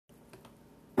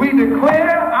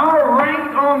declare our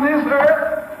rank on this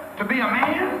earth to be a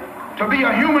man, to be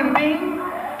a human being,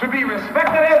 to be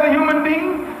respected as a human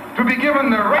being, to be given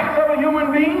the rights of a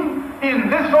human being in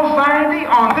this society,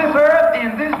 on this earth,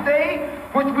 in this day,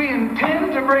 which we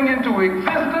intend to bring into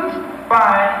existence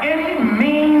by any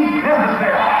means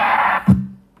necessary.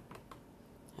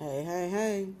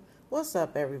 Hey. What's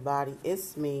up, everybody?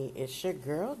 It's me. It's your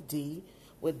girl, D,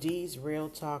 with D's Real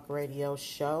Talk Radio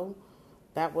Show.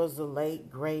 That was the late,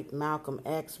 great Malcolm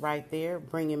X right there,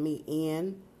 bringing me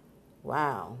in.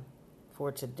 Wow.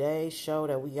 For today's show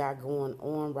that we got going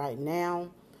on right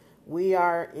now, we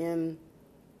are in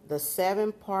the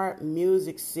 7-part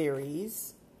music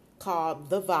series called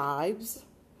The Vibes.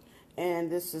 And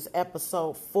this is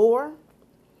episode 4.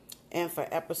 And for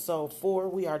episode 4,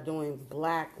 we are doing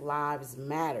Black Lives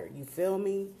Matter. You feel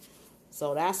me?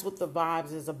 So that's what The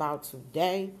Vibes is about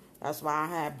today. That's why I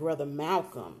had Brother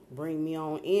Malcolm bring me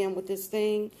on in with this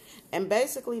thing. And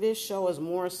basically this show is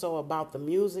more so about the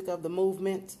music of the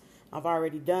movement. I've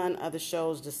already done other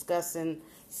shows discussing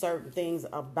certain things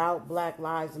about Black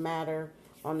Lives Matter.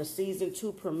 On the season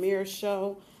 2 premiere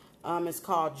show, it's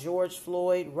called George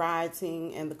Floyd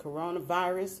Rioting and the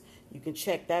Coronavirus. You can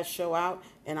check that show out.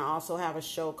 And I also have a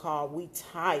show called We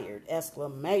Tired! !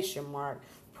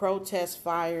 Protest,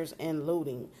 fires, and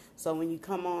looting. So when you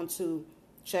come on to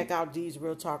check out D's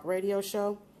Real Talk Radio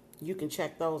Show, you can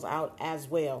check those out as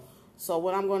well. So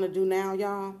what I'm going to do now,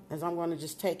 y'all, is I'm going to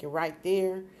just take it right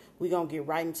there. We're going to get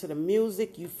right into the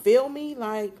music. You feel me?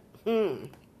 Like,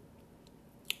 Whew.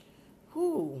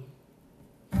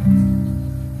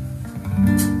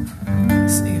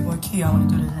 See what key I want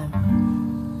to do to them.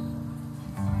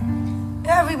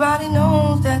 Everybody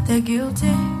knows that they're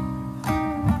guilty.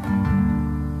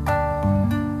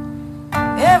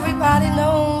 Everybody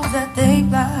knows that they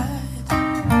lied.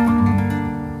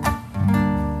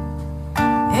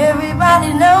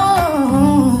 Everybody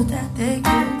knows that they're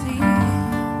guilty.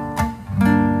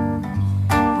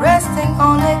 Resting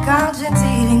on their conscience,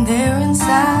 eating their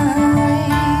inside.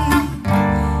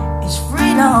 It's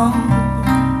freedom.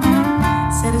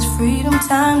 Said it's freedom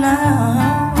time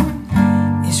now.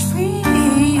 It's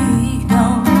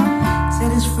freedom.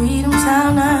 Said it's freedom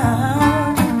time now.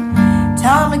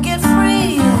 Time to get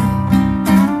free.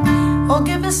 Or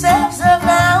give yourselves up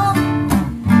now.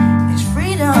 It's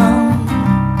freedom.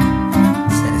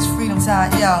 Said it's freedom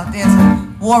time. Yo, there's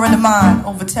a war in the mind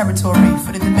over territory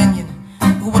for the dominion.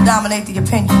 Who will dominate the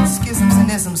opinions, schisms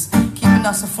and isms, keeping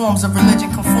us in forms of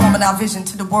religion, conforming our vision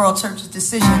to the world church's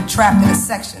decision, trapped in a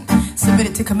section,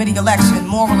 submitted to committee election,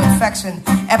 moral infection,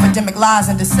 epidemic lies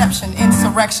and deception,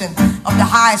 insurrection of the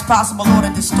highest possible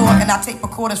order, distorting our tape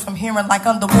recorders from hearing like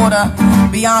underwater,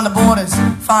 beyond the borders,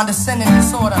 find a sin and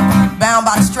disorder, bound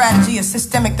by the strategy of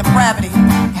systemic depravity,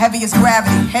 heavy as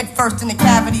gravity, head first in the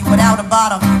cavity without a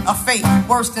bottom, a fate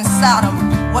worse than Sodom.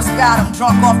 What's got them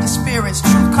drunk off the spirits?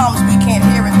 Truth comes, we can't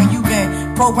hear it when you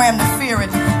been programmed to fear it.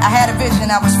 I had a vision,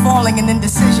 I was falling in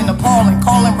indecision, appalling,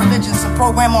 calling religion some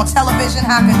program on television.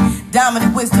 How could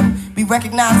dominant wisdom be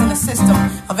recognized in the system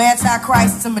of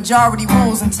antichrists and majority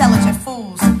rules, intelligent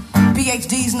fools?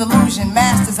 PhDs in illusion,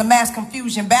 masters of mass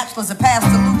confusion, bachelors of past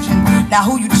illusion. Now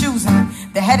who you choosing?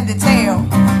 The head of the tail,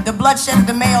 the bloodshed of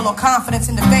the male, or confidence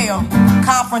in the veil?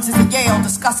 Conferences at Yale,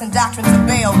 discussing doctrines of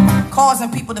bail,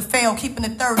 causing people to fail, keeping the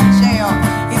third in jail.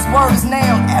 His word is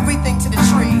nailed, everything to the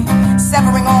tree,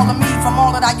 severing all of me from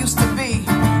all that I used to be.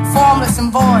 Formless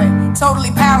and void,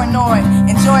 totally paranoid.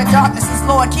 Enjoy darkness as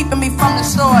Lord, keeping me from the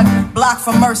sword. Blocked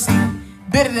from mercy,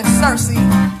 bitter than Cersei.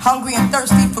 Hungry and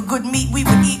thirsty for good meat, we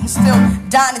would eat and still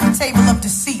dine at the table of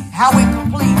deceit. How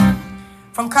incomplete.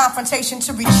 From confrontation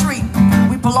to retreat,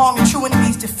 we belong to true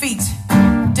enemies' defeat.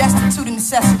 Destitute of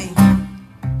necessity,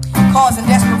 causing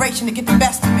desperation to get the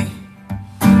best of me.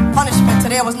 Punishment till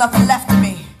there was nothing left of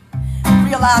me.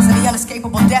 Realizing the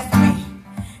unescapable death of me.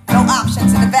 No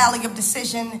options in the valley of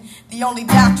decision. The only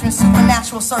doctrine,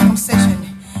 supernatural circumcision.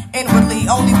 Inwardly,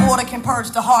 only water can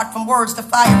purge the heart from words to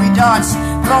fiery darts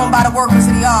thrown by the workers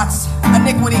of the arts.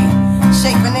 Iniquity,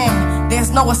 shaping in,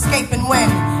 there's no escaping when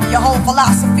your whole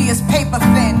philosophy is paper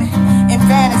thin. In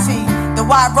vanity, the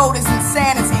wide road is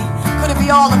insanity. Could it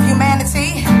be all of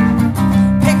humanity?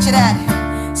 Picture that,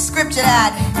 scripture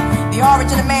that. The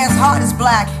origin of man's heart is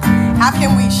black. How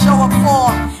can we show up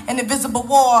for an invisible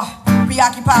war?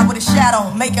 Preoccupied with a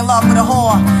shadow, making love with a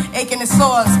whore, aching and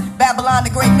sores, Babylon the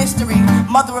great mystery,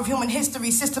 mother of human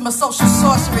history, system of social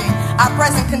sorcery. Our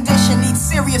present condition needs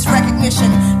serious recognition.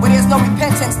 Where there's no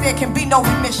repentance, there can be no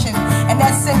remission. And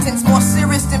that sentence more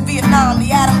serious than Vietnam,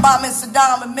 the atom bomb in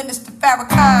Saddam and Minister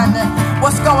Farrakhan.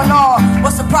 What's going on?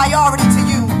 What's a priority to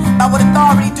you? By what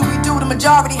authority do we do? The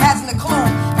majority hasn't a clue.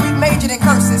 We've made change it in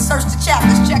curses. Search the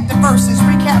chapters, check the verses,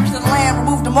 recapture the land,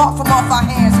 remove the mark from off our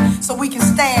hands, so we can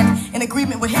stand in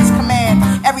agreement with his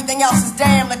command. Everything else is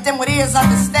damn, let them with ears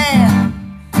understand.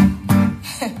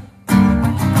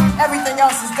 Everything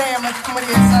else is damn, let them with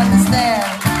ears understand.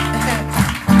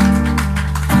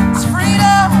 It's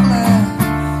freedom,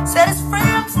 said it's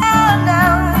freedom time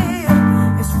now.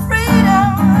 It's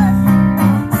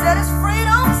freedom, said it's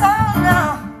freedom time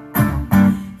now.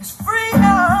 It's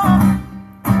freedom,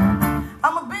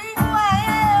 I'ma be who I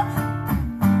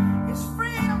am. It's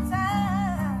freedom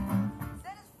time,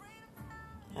 said it's freedom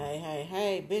time.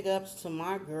 Hey, big ups to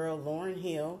my girl, Lauryn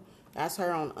Hill. That's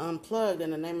her on Unplugged,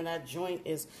 and the name of that joint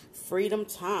is Freedom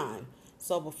Time.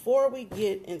 So before we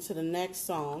get into the next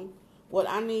song, what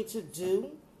I need to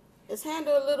do is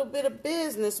handle a little bit of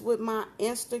business with my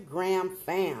Instagram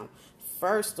fam.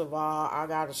 First of all, I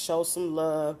got to show some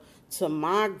love to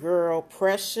my girl,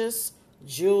 Precious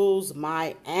Jules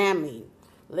Miami.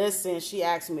 Listen, she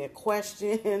asked me a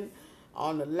question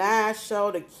on the last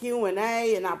show, the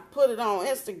Q&A, and I put it on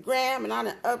Instagram, and I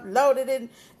done uploaded it and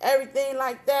everything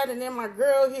like that, and then my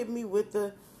girl hit me with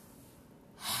the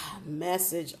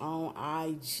message on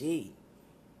IG.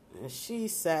 And she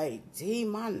say, D,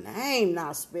 my name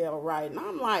not spelled right. And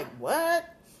I'm like,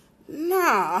 what?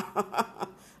 Nah,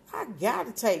 I got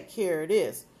to take care of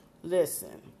this.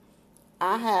 Listen,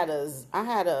 I had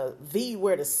a V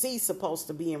where the C supposed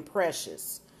to be in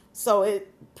Precious. So it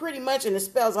pretty much, and it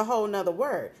spells a whole nother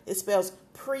word. It spells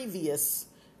previous.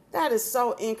 That is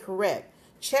so incorrect.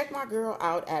 Check my girl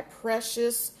out at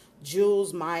Precious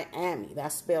Jules Miami.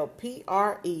 That's spelled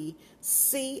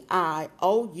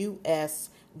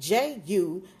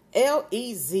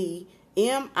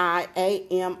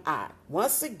PRECIOULEZMIAMI.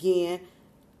 Once again,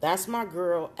 that's my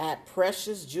girl at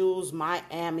Precious Jules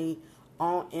Miami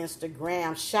on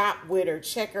Instagram. Shop with her.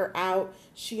 Check her out.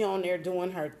 She on there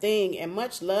doing her thing. And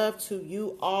much love to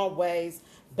you always,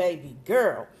 baby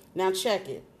girl. Now check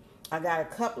it. I got a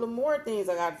couple of more things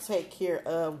I got to take care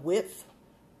of with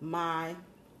my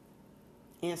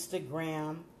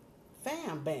Instagram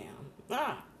fam bam.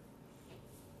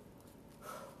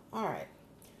 All right.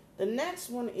 The next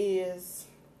one is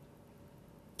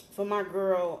for my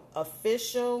girl,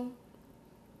 Official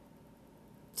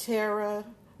Tara.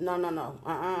 No.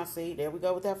 See, there we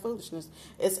go with that foolishness.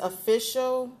 It's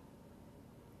Official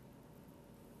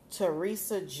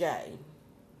Teresa J.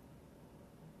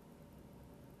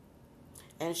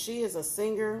 And she is a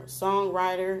singer,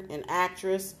 songwriter, and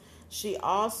actress. She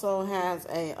also has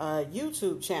a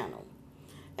YouTube channel.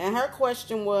 And her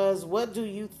question was, what do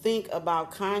you think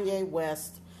about Kanye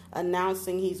West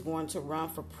announcing he's going to run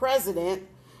for president?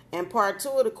 And part two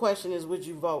of the question is, would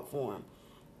you vote for him?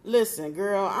 Listen,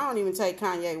 girl, I don't even take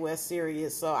Kanye West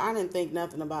serious, so I didn't think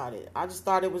nothing about it. I just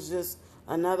thought it was just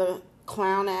another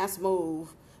clown-ass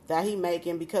move that he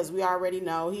making, because we already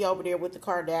know he over there with the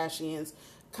Kardashians.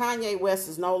 Kanye West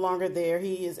is no longer there.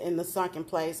 He is in the sunken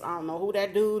place. I don't know who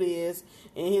that dude is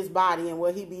in his body and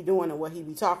what he be doing and what he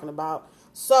be talking about.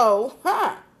 So,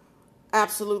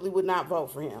 absolutely would not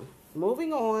vote for him.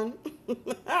 Moving on.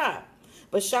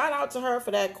 But shout out to her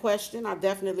for that question. I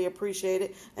definitely appreciate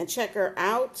it. And check her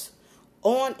out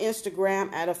on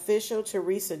Instagram at Official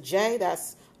Teresa J.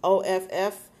 That's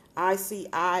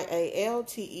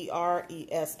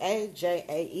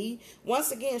OFFICIALTERESAJAE.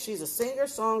 Once again, she's a singer,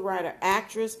 songwriter,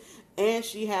 actress, and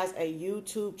she has a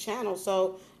YouTube channel.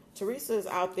 So Teresa is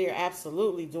out there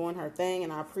absolutely doing her thing,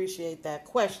 and I appreciate that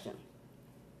question.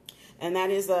 And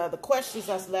that is the questions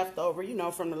that's left over,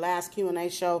 from the last Q&A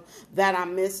show that I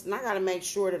missed. And I got to make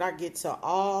sure that I get to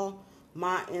all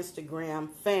my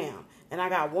Instagram fam. And I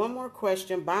got one more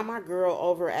question by my girl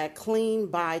over at Clean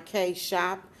by K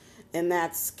Shop. And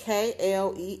that's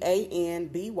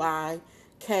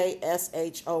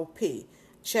KLEANBYKSHOP.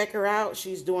 Check her out.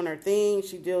 She's doing her thing.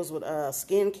 She deals with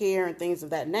skincare and things of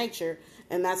that nature.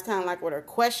 And that's kind of like what her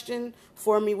question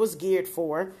for me was geared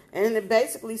for. And it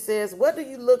basically says, what do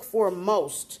you look for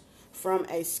most from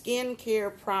a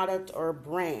skincare product or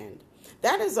brand?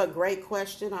 That is a great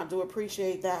question. I do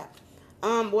appreciate that.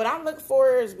 What I look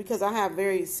for is, because I have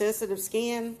very sensitive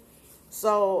skin,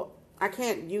 so I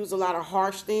can't use a lot of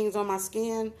harsh things on my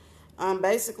skin.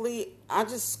 Basically, I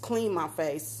just clean my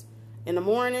face in the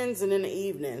mornings and in the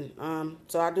evening.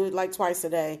 So I do it like twice a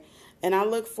day. And I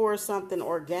look for something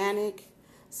organic,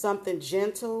 something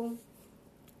gentle,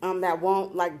 that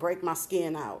won't break my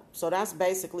skin out. So that's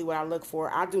basically what I look for.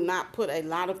 I do not put a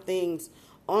lot of things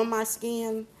on my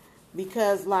skin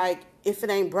because if it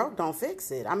ain't broke, don't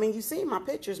fix it. I mean, you see my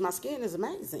pictures, my skin is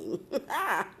amazing.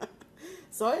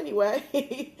 So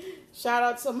anyway, shout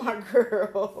out to my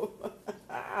girl.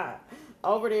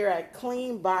 over there at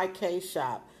Clean by K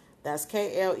Shop. That's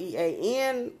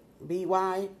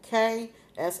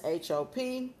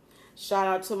KLEANBYKSHOP. Shout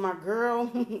out to my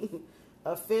girl,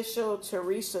 official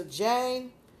Teresa J.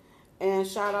 And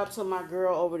shout out to my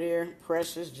girl over there,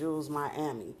 Precious Jewels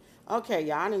Miami. Okay,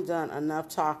 y'all, I done enough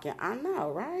talking. I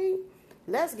know, right?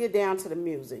 Let's get down to the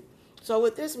music. So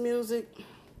with this music,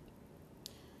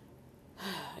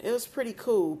 it was pretty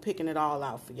cool picking it all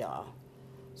out for y'all.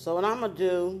 So what I'm going to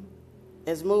do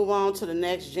is move on to the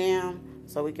next jam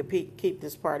so we can keep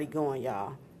this party going,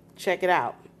 y'all. Check it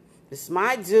out. This is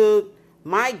my dude,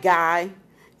 my guy.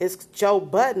 It's Joe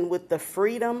Budden with the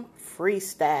Freedom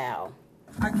Freestyle.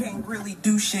 I can't really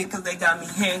do shit because they got me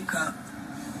handcuffed.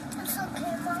 It's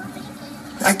okay, Mommy.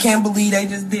 I can't believe they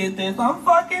just did this. I'm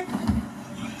fucking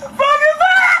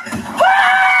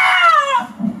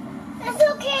It's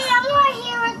okay, I'm right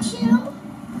here with you.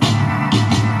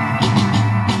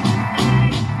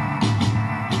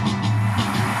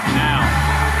 Now,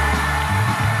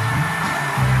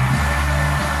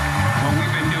 what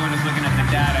we've been doing is looking at the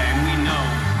data, and we know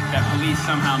that police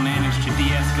somehow manage to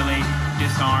de-escalate,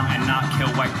 disarm, and not kill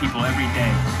white people every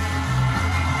day.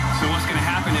 So what's going to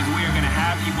happen is we are going to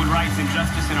have equal rights and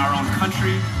justice in our own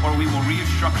country, or we will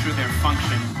restructure their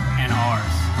function and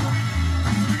ours.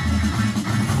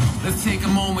 Let's take a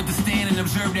moment to stand and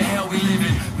observe the hell we live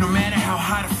in. No matter how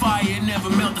hot a fire, it never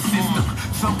melt the system.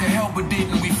 Some could help but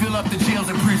didn't. We fill up the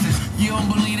jails and prisons. You don't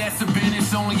believe that's a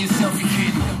business, only yourself you're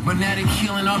kidding. But now they're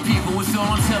killing our people, it's all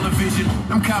on television.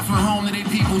 Them cops went home to their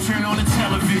people, turn on the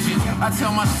television. I tell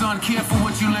my son, careful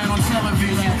what you learn on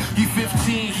television. He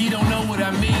 15, he don't know what I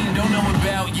mean. Don't know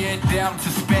about yet, doubt,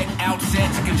 suspect,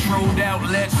 outsets, controlled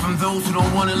outlets from those who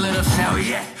don't want to let us out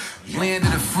yet. Land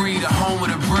of the free, the home of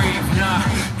the brave. Nah,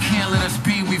 can't let us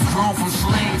be, we've grown from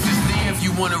slaves. It's there if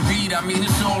you want to read, I mean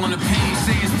it's all on the page.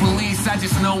 Say it's police, I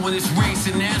just know when it's race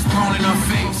and that's thrown in our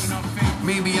face.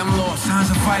 Maybe I'm lost,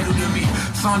 signs are vital to me.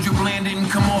 Sandra Bland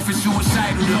didn't come off as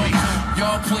suicidal to me.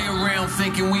 Y'all play around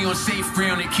thinking we on safe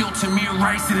ground. They killed Tamir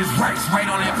Rice and his rights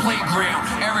right on that playground.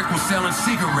 Eric was selling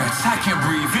cigarettes, I can't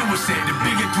breathe. It was said the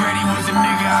bigger threat, he was a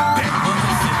nigga, I bet. But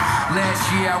listen, last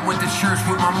year I went to church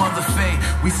with my mother Faye.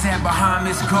 We sat behind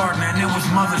Miss Gardner and it was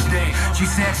Mother's Day. She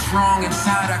sat strong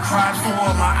inside, I cried for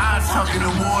her. My eyes tucked in the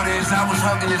water as I was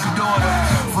hugging his daughter.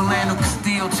 Philando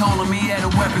Castile told him he had a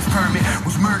weapons permit.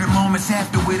 Was murdered moments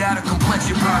after without a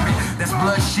complexion permit. That's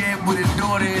bloodshed with his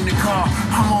daughter in the car.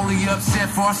 I'm only upset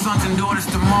for our sons and daughters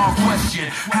tomorrow. Question,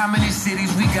 how many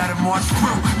cities we gotta march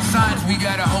through? Signs we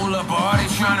gotta hold up, or are they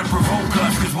trying to provoke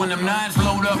us? Cause when them nines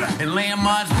load up and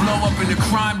landmines blow up and the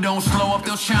crime don't slow up,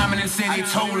 they'll chime in and say they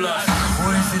told us.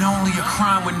 Or is it only a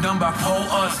crime when done by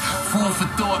us? Fool for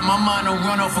thought, my mind don't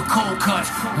run off of cold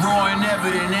cuts. Raw and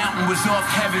evident, Alton was off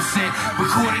heaven sent.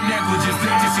 Recorded negligence,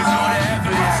 they just ignore the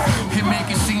evidence. It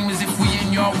make it seem as if we in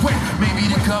your way. Maybe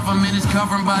the government is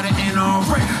governed by the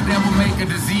NRA. That will make a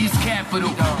disease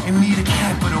capital and need a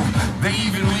capital. They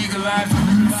even legalize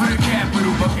for the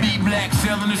capital. But be black,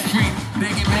 selling the street,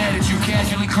 they get mad at you,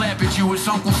 casually clap at you. It's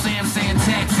Uncle Sam saying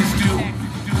taxes due.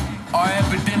 Our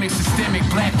epidemic systemic,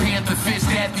 Black Panther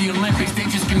fist at the Olympics, they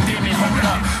just condemn it, hold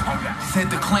up. Said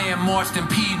the Klan marched in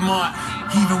Piedmont.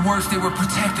 Even worse, they were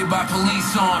protected by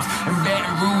police arms. And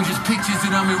Baton Rouge is pictures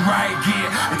of them in riot gear.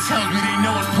 It tells me they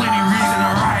know it's plenty reason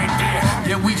to riot there.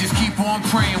 Yet we just keep on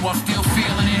praying while still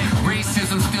feeling it.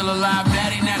 Racism still alive, now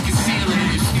they not concealing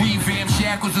it. Revamped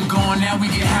shackles are gone, now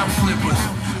we get house flippers.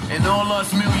 And all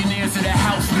us millionaires are the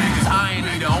house niggas. I ain't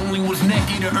the only ones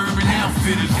naked, the urban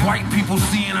outfitters. White people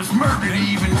seeing us murdered, they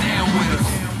even down with us.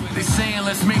 They saying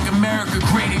let's make America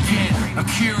great again. I'm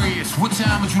curious, what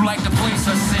time would you like to place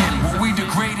us in? Were we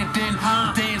degraded then?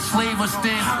 They enslave us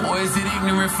then? Or is it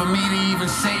ignorant for me to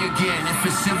even say again? If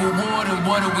it's civil war, then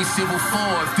what are we civil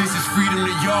for? If this is freedom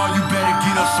to y'all, you better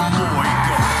get us some more. You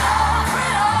go.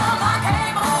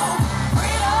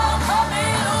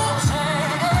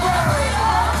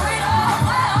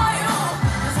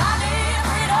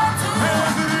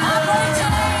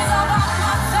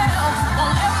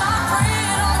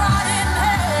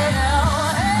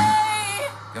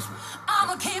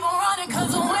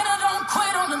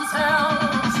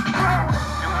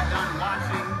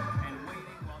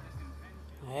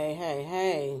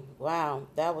 Hey, wow,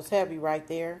 that was heavy right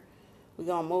there. We're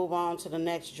gonna move on to the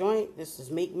next joint. This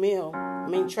is Meek Mill.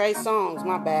 Trey Songz,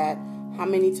 my bad. How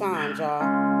many times, y'all?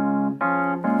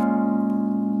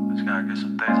 Just gotta get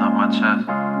some things off my chest.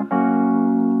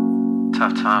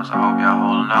 Tough times, I hope y'all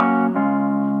holding up.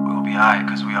 We gon' be alright,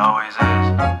 cause we always is.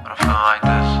 But I'm feeling like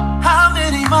this. How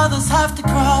many mothers have to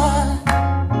cry?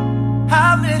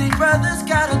 How many brothers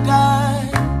gotta die?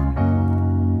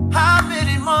 How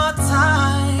many more times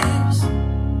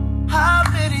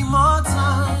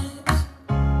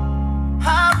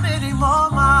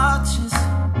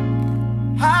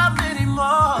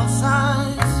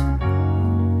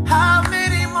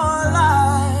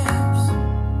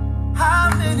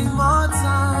many more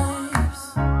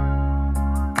times?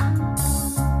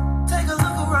 Take a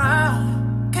look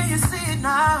around. Can you see it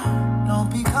now?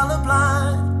 Don't be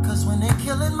colorblind, cause when they're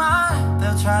killing mine,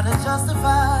 they'll try to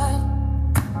justify.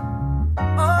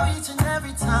 Oh, each and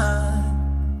every time.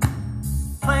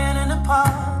 Playing in the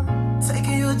park,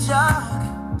 taking you a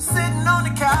jog, sitting on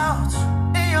the couch,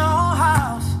 in your own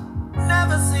house.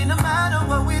 Never seem to matter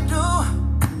what we do.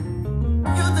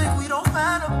 You think we don't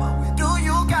matter, but we do.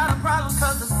 You got a problem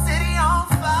cause the city on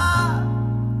fire,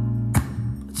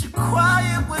 but you're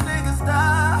quiet when niggas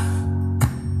die.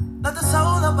 Let the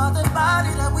soul about that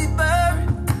body that we buried.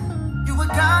 You a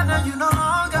God, now you no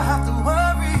longer have to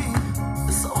worry.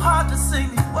 It's so hard to sing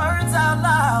these words out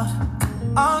loud.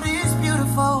 All these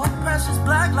beautiful, precious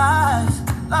black lives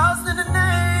lost in the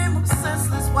name of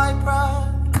senseless white pride.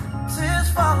 Tears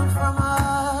falling from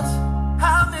us.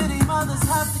 How many mothers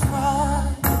have to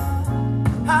cry?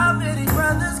 How many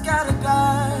brothers gotta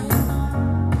die?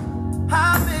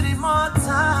 How many more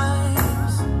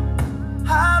times?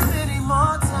 How many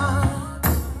more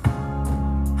times?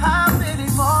 How many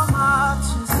more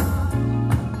marches?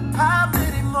 How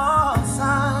many more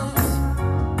signs?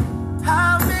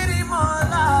 How many more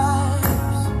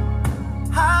lives?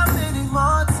 How many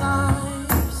more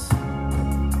times?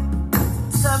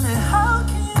 Tell me, how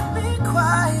can you be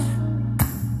quiet?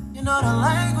 You know the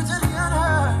language of the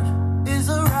unheard is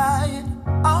a riot.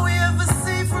 All we ever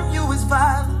see from you is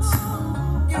violence.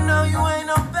 You know you ain't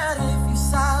no better if you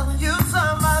silent. You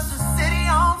talking about the city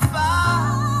on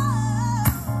fire,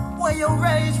 where your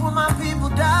rage when my people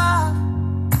die.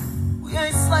 We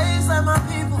ain't slaves, let my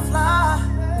people fly.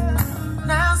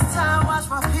 Now it's time, watch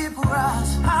my people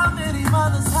rise. How many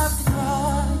mothers have to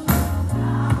cry?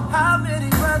 How many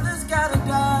brothers gotta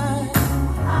die?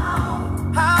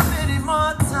 How many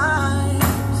more times?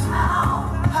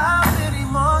 How many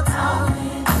more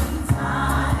times?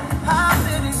 How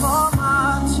many more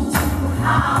marches?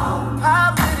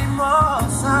 How many more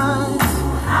signs?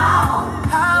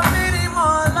 How many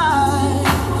more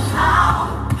lives?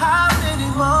 How many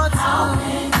more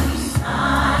times?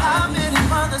 How many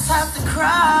mothers have to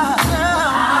cry?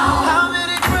 How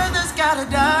many brothers gotta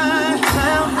die?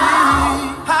 Tell me.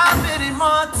 How many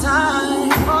more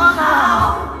times?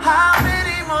 How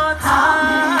many more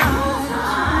times?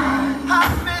 How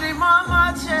many more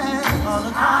marches all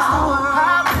across the world?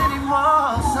 How many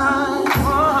more signs?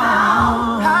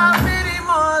 How many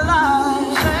more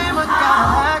lives? Shame I gotta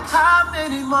ask. How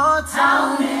many more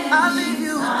times? I leave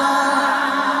you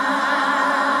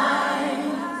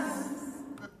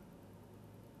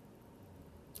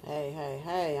Hey, hey,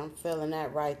 hey, I'm feeling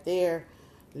that right there.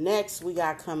 Next, we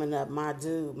got coming up my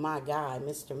dude, my guy,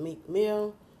 Mr. Meek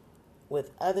Mill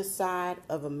with Other Side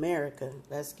of America.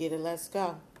 Let's get it, let's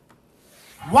go.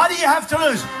 What do you have to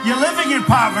lose? You're living in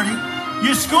poverty.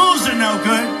 Your schools are no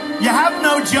good. You have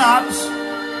no jobs.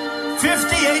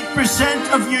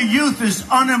 58% of your youth is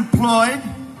unemployed.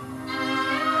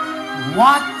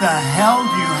 What the hell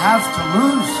do you have to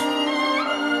lose?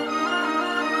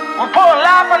 We're pulling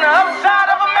live on the other side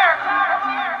of America.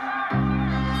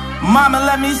 Mama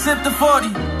let me sip the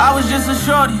 40. I was just a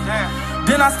shorty. Damn.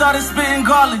 Then I started spitting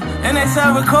garlic, and they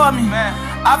said record me. Man.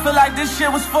 I feel like this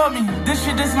shit was for me. This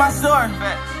my story.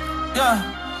 Yeah.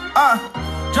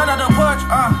 Jump out the porch.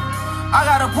 I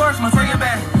got a Porsche, no take it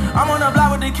back. I'm on the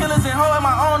block with the killers and holding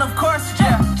my own, of course.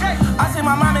 Yeah. I see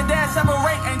my mom and dad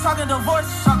separate, ain't talking divorce.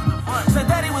 Said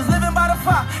daddy was living by the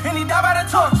fire, and he died by the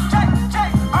torch.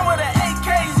 I'm where the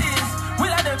AKs is. We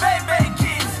like the baby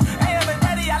kids. AM and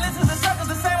daddy, I listen to suckers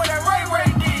the same way that Ray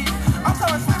did. I'm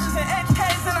talking switches and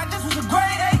HKs, and I just was a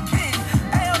grade A kid.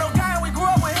 Ain't no guy, we grew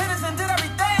up with hitters and did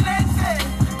everything they said.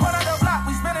 Point out the block,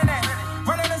 we spinning that.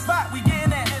 Running the spot, we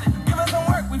getting that. Give us some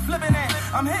work, we flipping that.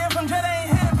 I'm hitting from Jet,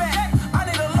 ain't hitting back. I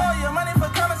need a lawyer, money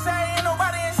for commissary, ain't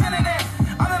nobody ain't sending that.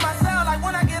 I'm in my cell, like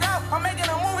when I get out, I'm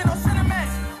making a movie, no Cinemax.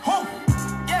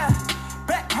 Yeah,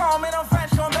 back home and I'm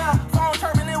fresh on bail. Phone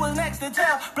chirping, it was next to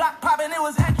tell. Block popping, it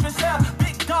was extra cell.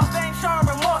 Big dog, they ain't showing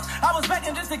remorse. I was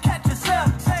begging just to catch a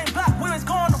cell. Same block, we was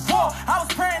going to war. I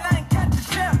was praying I ain't catch a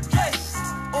shell.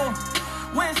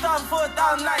 We ain't starving for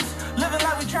 1,000 nights. Living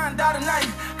like we trying to die tonight.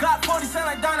 Got 40 cents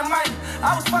like dynamite.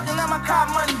 I was fucking up my car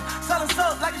money. Selling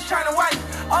soap like it's China white.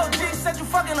 OG said you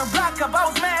fucking a block up. I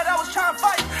was mad, I was trying to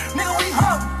fight. Nigga, we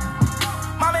hoe.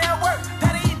 Mommy at work,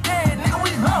 daddy he dead. Nigga,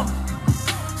 we hoe.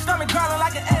 Stomach growling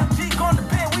like an LG, going to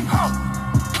bed, we hoe.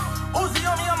 Uzi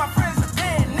on me, all my friends are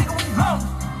dead. Nigga, we hoe.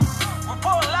 We're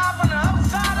pulling live on the other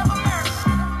side of America.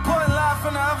 Pulling live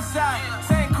from the other side.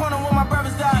 Same corner where my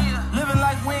brothers died. Living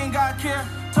like we ain't got care.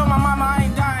 Told my mama I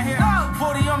ain't dying here.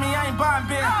 40 on me, I ain't buying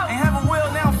beer. Ain't have a wheel,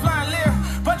 now I'm flying Lear.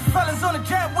 Bunch of fellas on the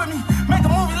jet with me. Make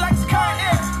a movie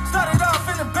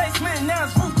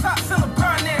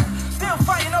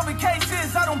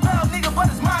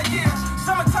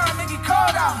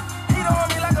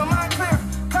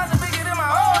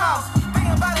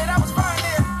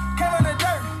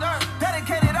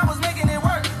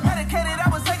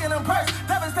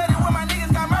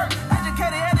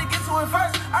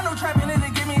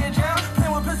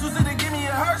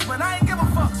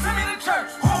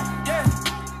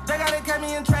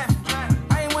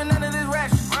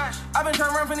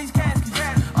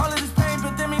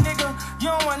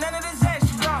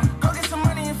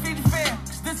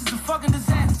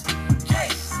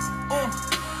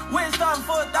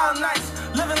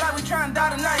trying to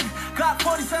die tonight. Got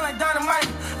 40 sound like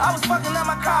dynamite. I was fucking up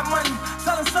my car money,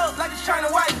 selling soap like it's China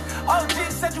White.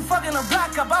 OG said you fucking a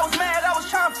black up. I was mad, I was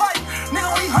trying to fight. Nigga,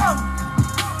 we hungry.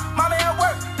 Mama at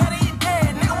work, daddy eat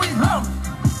dead. Nigga, we hungry.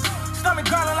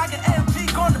 Stomach growling like an AMG,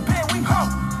 going to bed, we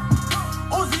hungry.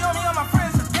 Uzi on me, all my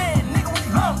friends are dead. Nigga, we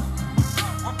hungry.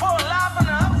 Report live on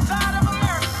the other side of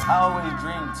America. I always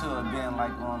dreamed too of being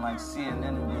like on like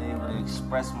CNN and being able to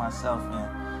express myself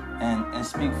and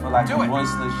speak for like the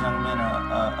voiceless young men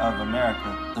of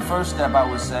America. The first step I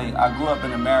would say, I grew up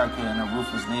in America in a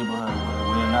ruthless neighborhood where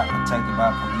we're not protected by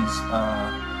police.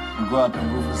 We grew up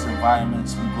in ruthless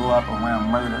environments. We grew up around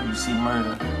murder. You see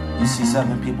murder. You see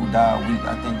 7 people die a week.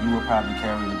 I think you would probably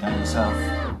carry the gun yourself.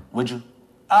 Would you?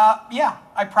 Yeah,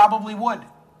 I probably would.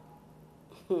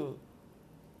 That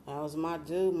was my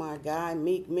dude, my guy,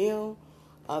 Meek Mill,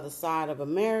 Other Side of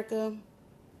America.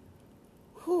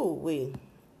 Whoo-wee.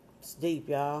 It's deep,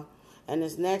 y'all. And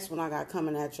this next one I got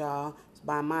coming at y'all is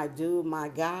by my dude, my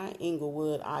guy,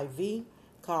 Inglewood IV,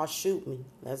 called Shoot Me.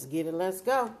 Let's get it, let's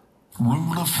go.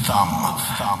 Rule of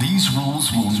thumb. These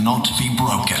rules will not be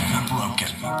broken.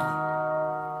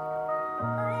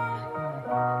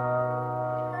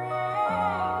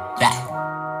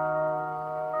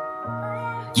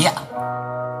 Yeah.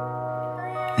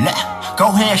 Go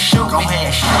ahead, shoot me.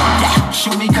 Yeah.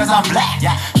 Shoot me cause I'm black.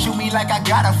 Yeah. Shoot me like I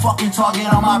got a fucking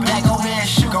target on my back. Go ahead,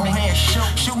 shoot me.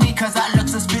 Shoot me cause I look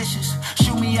suspicious.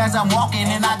 Shoot me as I'm walking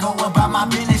and I go about my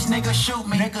business. Nigga, shoot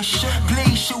me.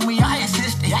 Please shoot me, I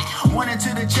insist. Yeah. One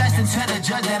into the chest and tell the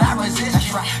judge that I resist.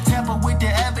 That's right. Tamper with the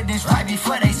evidence right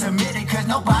before they submit it. Cause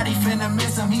nobody finna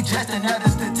miss him. He just another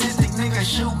statistic. Nigga,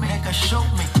 shoot me.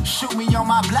 Shoot me on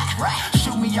my block.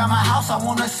 Shoot me out my house. I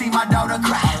wanna see my daughter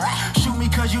cry. Shoot me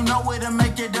cause you know it'll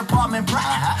make your department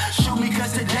proud. Shoot me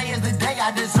cause today is the day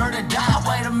I deserve to die.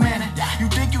 Wait a minute. You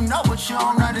think you know but you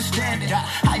don't understand it.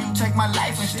 How you take my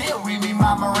life and still read me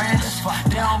my Miranda's.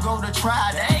 They don't go to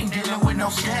trial. They ain't dealing with no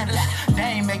scandals.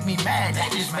 They ain't make me mad. They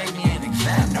just make me an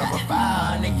example. Over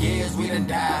 500 years we done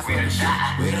died for the shit.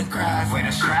 We done cried for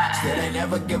the shit. Still they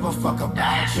never give a fuck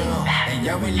about you. And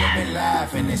yo, we living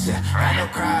life and it's I no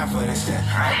cry for the shit.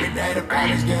 Every day the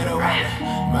police get away. Murder.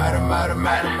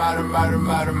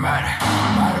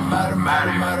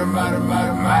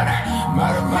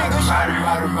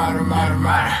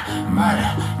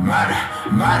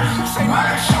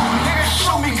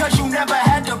 Shoot me cause you never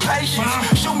had the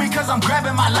patience. Shoot me cause I'm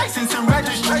grabbing my license and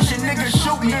registration. Nigga,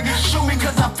 shoot me. Shoot me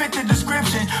cause I fit the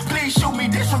description. Please shoot me,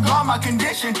 disregard my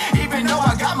condition. Even though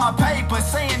I got my paper,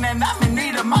 saying that I'm in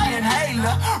need of my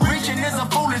inhaler. Reaching is a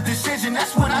foolish decision.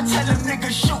 That's when I tell them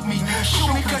niggas shoot me.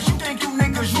 Shoot me cause you think you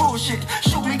niggas rule shit.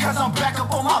 Shoot me cause I'm back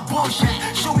up on my bullshit.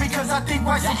 Shoot me cause I think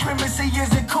white supremacy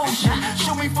isn't cool shit.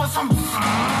 Shoot me for some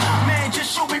man,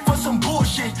 just shoot me for some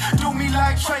bullshit. Do me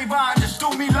like Trayvon, just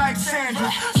do me like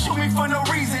Sandra. Shoot me for no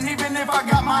reason, even if I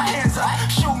got my hands up.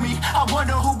 Shoot me, I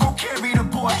wonder who gon' carry the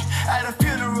boy at a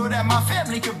funeral that my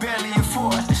family could barely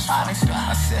afford. I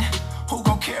said, who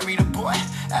gon' carry the boy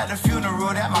at a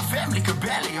funeral that my family could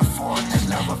barely afford? It's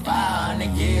over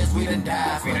 500 years we done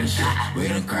died for the shit. We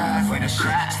done cried for the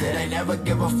shit. Still they never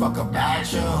give a fuck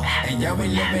about you. And yeah, we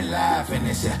living life and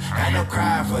it's ain't no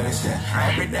crying for this shit.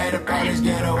 Every day the police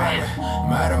get away with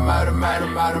murder.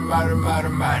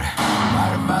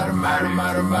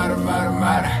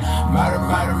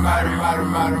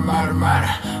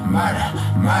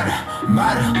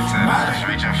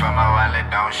 Reaching for my wallet,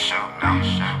 don't shoot, don't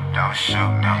shoot.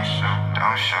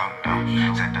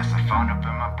 Said that's a phone up in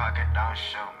my pocket, don't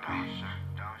shoot.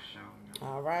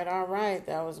 All right.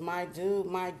 That was my dude,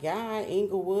 my guy,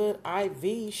 Inglewood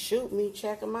IV. Shoot me.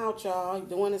 Check him out, y'all. He's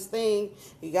doing his thing.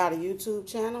 He got a YouTube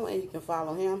channel, and you can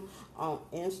follow him on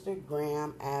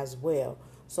Instagram as well.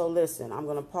 So listen, I'm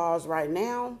going to pause right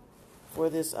now for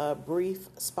this brief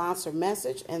sponsor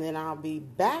message, and then I'll be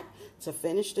back to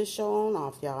finish this show on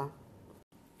off, y'all.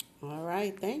 All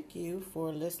right, thank you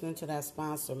for listening to that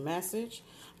sponsor message.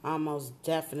 I most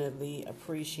definitely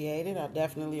appreciate it. I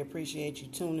definitely appreciate you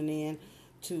tuning in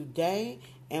today.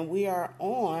 And we are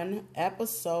on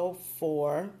episode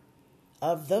 4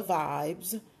 of The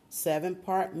Vibes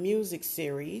 7-part music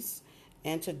series.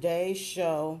 And today's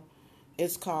show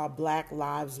is called Black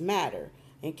Lives Matter.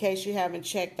 In case you haven't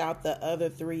checked out the other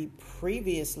 3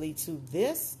 previously to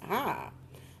this,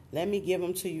 let me give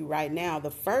them to you right now. The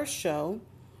first show,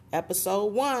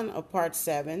 episode 1 of part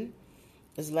 7,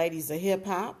 is Ladies of Hip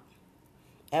Hop.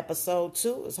 Episode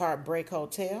 2 is Heartbreak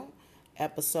Hotel.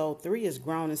 Episode 3 is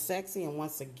Grown and Sexy. And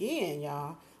once again,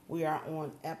 y'all, we are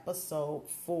on episode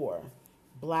 4,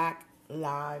 Black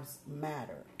Lives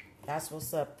Matter. That's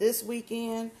what's up this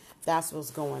weekend. That's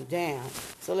what's going down.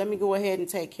 So let me go ahead and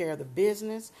take care of the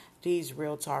business. D's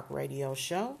Real Talk Radio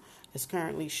Show is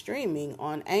currently streaming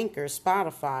on Anchor,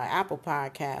 Spotify, Apple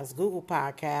Podcasts, Google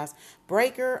Podcasts,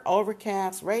 Breaker,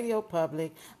 Overcast, Radio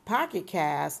Public, Pocket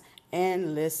Cast,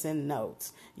 and Listen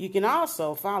Notes. You can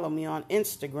also follow me on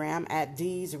Instagram at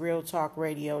D's Real Talk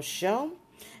Radio Show.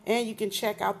 And you can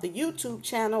check out the YouTube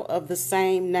channel of the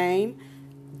same name,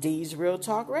 D's Real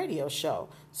Talk Radio Show.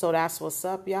 So that's what's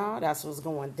up, y'all. That's what's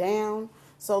going down.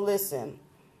 So listen,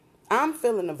 I'm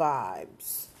feeling the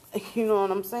vibes. You know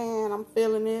what I'm saying? I'm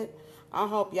feeling it. I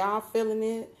hope y'all feeling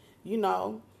it. You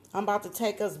know, I'm about to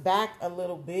take us back a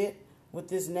little bit with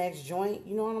this next joint.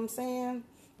 You know what I'm saying?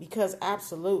 Because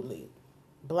absolutely,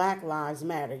 Black Lives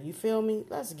Matter. You feel me?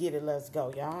 Let's get it. Let's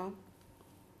go, y'all.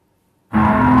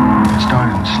 It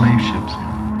started in slave ships.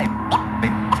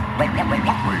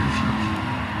 Slave ships.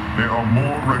 There are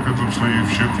more records of slave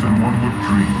ships than one would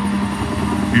dream.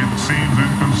 It seems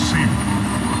inconceivable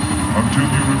until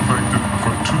you reflect that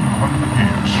for 200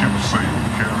 years ships sailed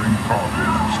carrying cargo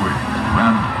of slaves.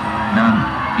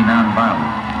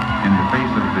 Non-violent. In the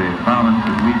face of the violence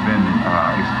that we've been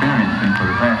experiencing for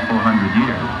the past 400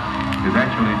 years is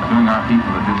actually doing our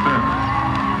people a disservice.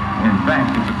 In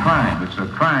fact, it's a crime. It's a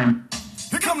crime.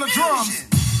 Here come the drums.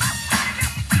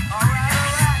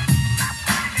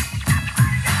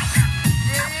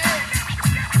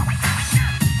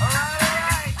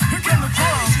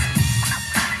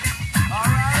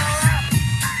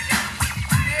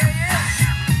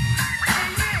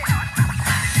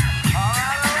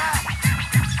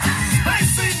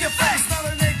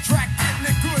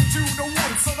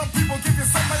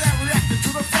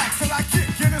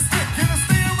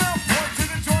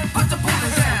 Put the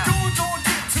booty down.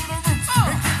 Get to the roots.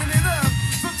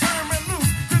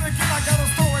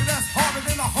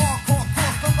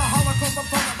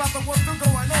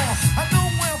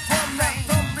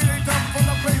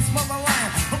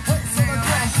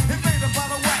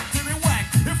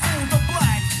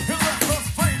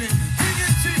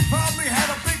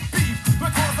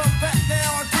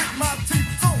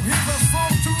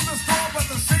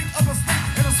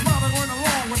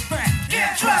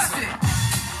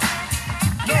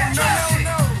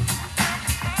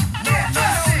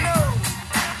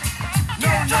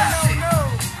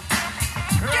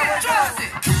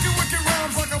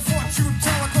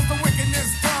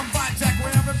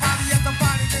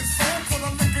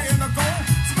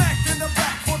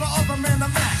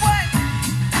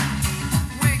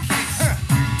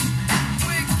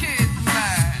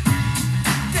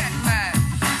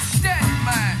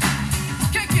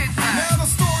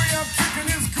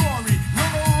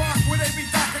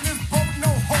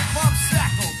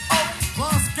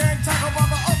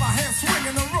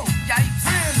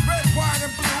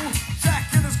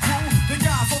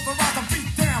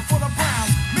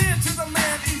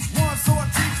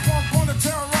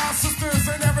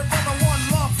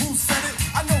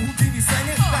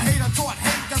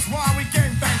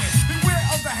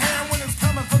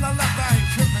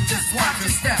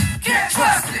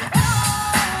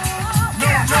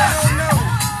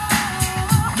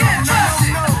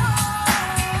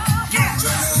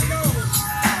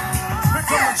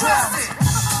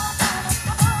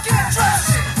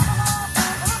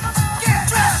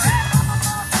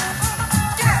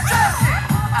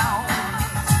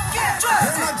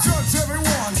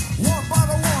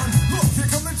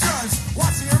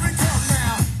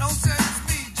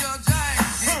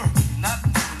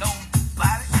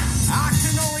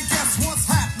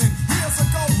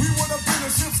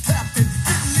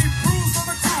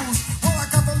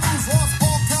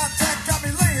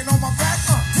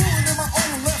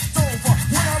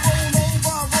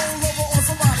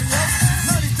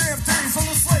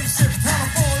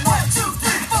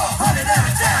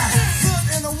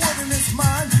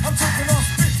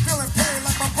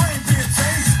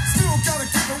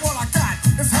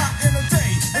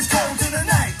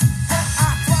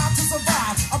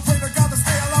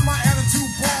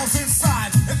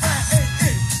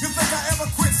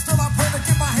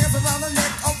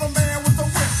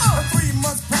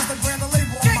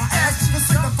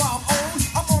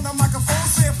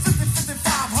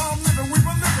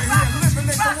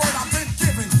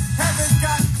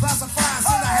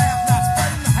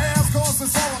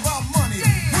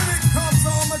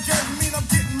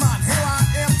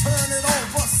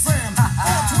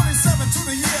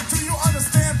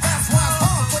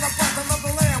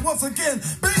 again.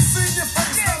 Bass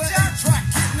on the 8-track,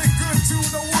 getting it good to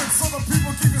the wood, so the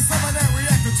people keep it some of that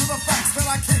reaction.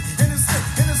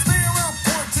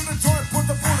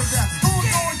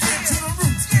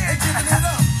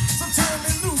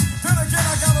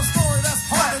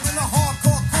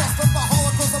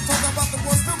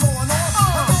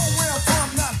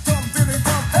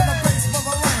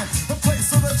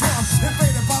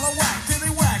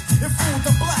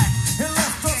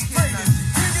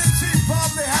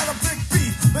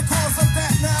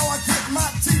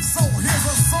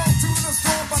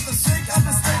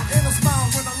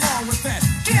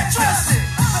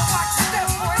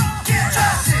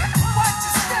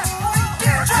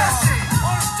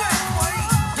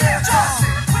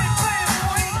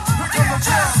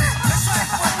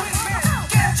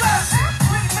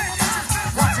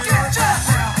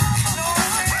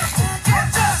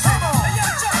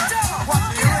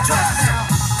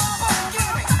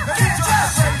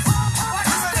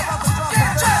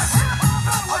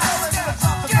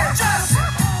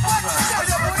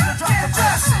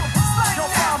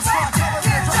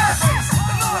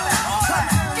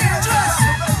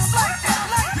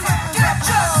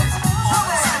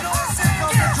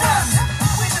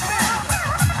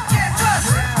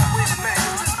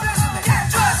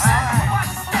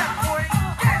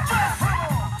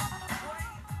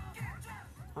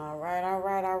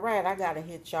 gotta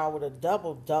hit y'all with a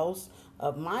double dose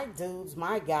of my dudes,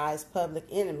 my guys, Public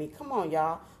Enemy. Come on,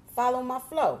 y'all. Follow my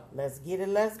flow. Let's get it.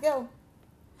 Let's go.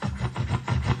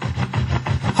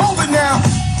 Hold it now.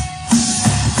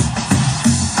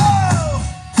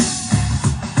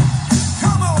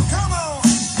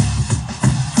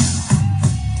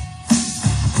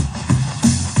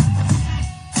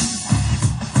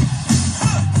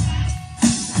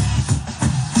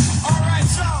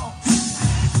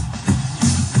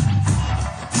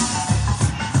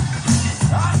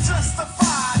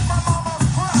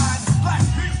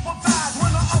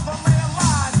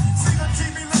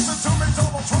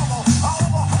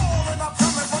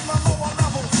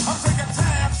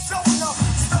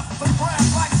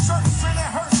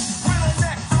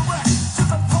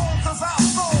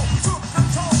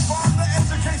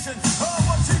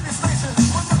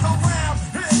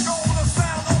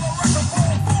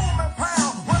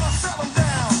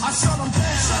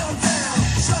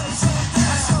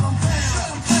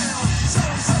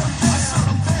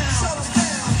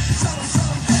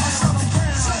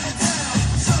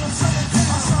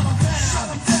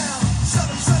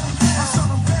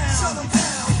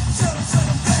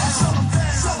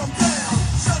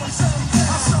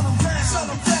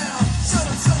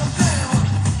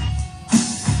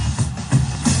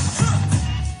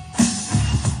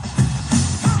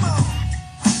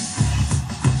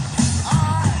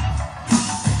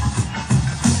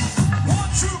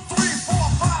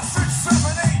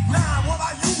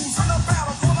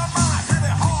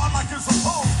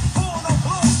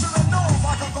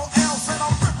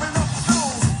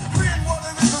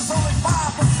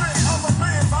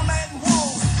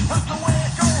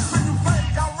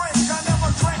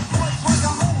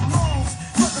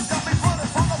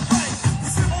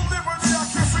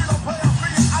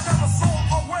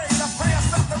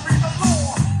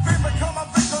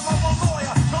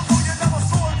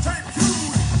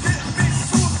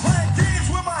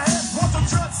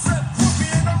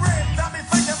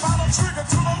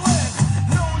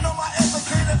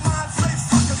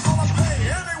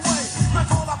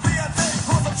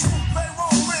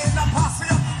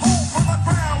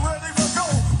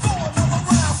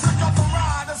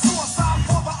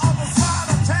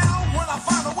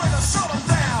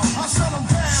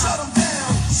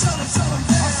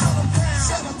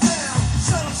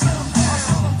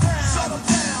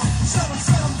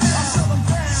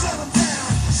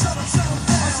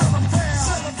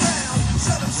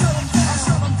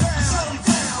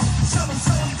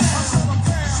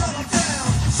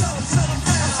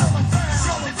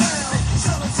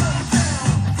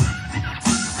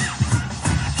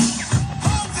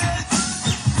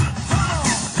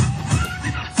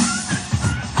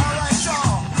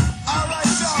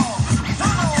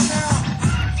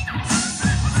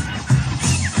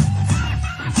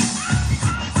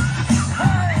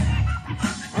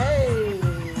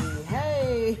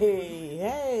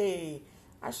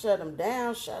 Shut them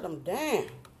down, shut them down.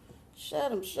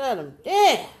 Shut them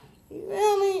down. You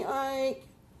feel me? Like,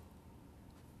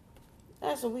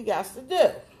 that's what we got to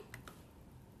do.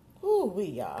 Ooh,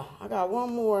 y'all. I got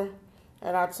one more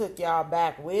that I took y'all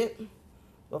back with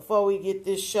before we get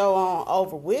this show on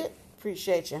over with.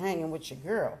 Appreciate you hanging with your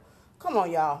girl. Come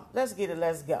on, y'all. Let's get it.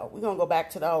 Let's go. We're going to go back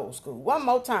to the old school. One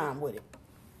more time with it.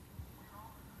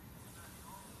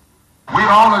 We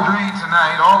all agreed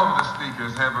tonight, all of the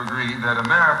speakers have agreed that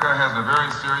America has a very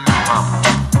serious problem.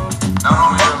 Not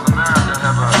only does America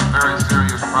have a very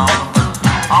serious problem, but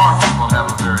our people have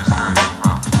a very serious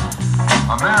problem.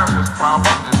 America's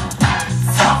problem is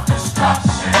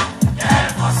self-destruction. You're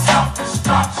headed for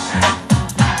self-destruction.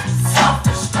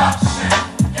 Self-destruction.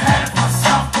 You're headed for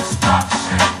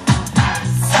self-destruction.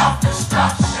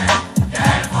 Self-destruction. You're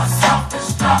headed for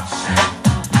self-destruction.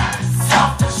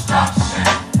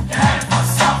 Self-destruction.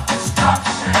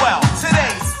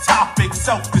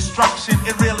 Self-destruction,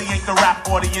 it really ain't the rap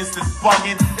audience that's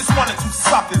bugging. It's one or two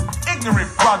suckers,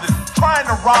 ignorant brothers, trying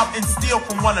to rob and steal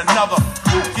from one another.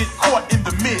 You get caught in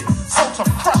the mid. So to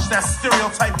crush that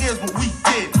stereotype, here's what we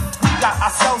did. We got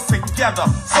ourselves together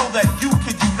so that you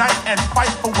could unite and fight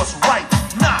for what's right.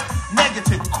 Not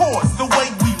negative cause. The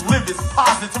way we live is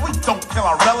positive. We don't kill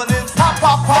our relatives. Pop,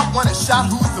 pop, pop, when it's shot,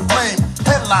 who's to blame?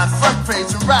 Headline, front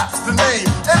page, and rap's the name.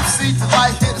 MC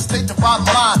Delight here to state the bottom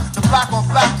line. The black on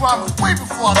black crime was way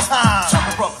before our time.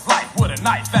 Chuck a brother's life with a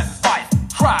knife as his wife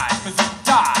cried, cause he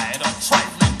died of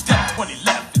trifling death when he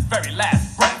left his very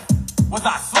last breath. Was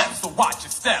I slept, so watch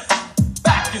your step.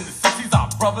 Back in the 60s, our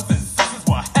brothers and sisters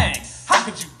were hanged. How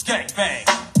could you gangbang?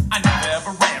 I never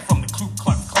ever ran from the Ku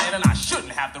Klux Klan, and I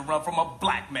shouldn't have to run from a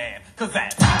black man, cause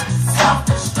that's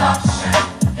self-destruction.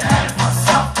 You're headed for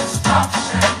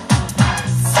self-destruction.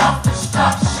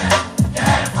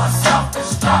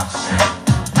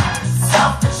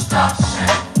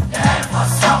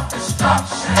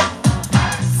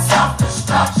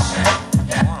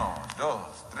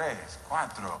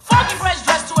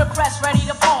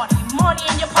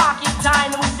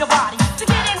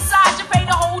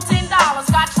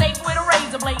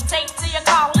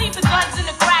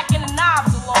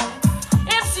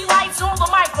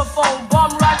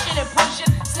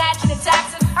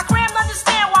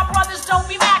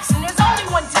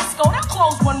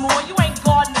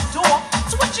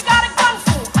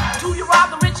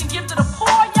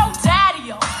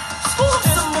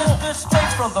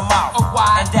 from the mouth.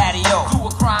 And Daddy-O do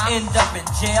a crime, end up in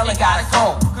jail and gotta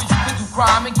go. Cause you could do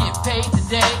crime and get paid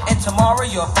today, and tomorrow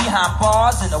you're behind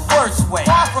bars in the worst way.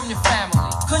 Far from your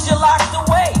family, cause you're locked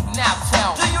away. Now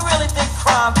tell me, do you really think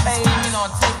crime pays? You know,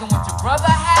 taking what your brother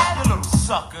had? You little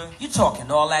sucker. You talking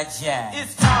all that jazz.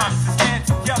 It's time to stand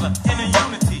together in a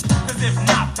unity. Cause if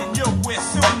not, then we're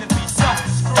soon to be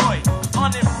self-destroyed,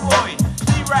 unemployed.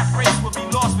 The rap race will be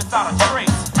lost without a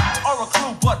trace or a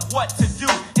clue. But what to do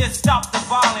is stop the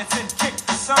violence and kick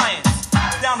the science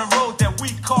down the road that we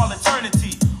call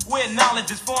eternity, where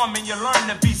knowledge is formed and you learn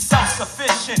to be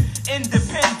self-sufficient,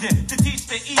 independent. To teach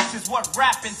the each is what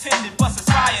rap intended, but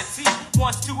society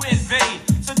wants to invade.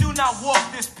 So do not walk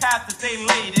this path that they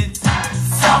laid. It's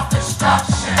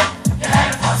self-destruction. You're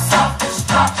headed for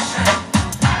self-destruction.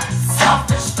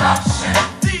 Self-destruction.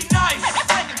 D-Nice,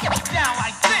 break it down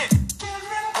like this.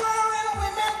 Children growing,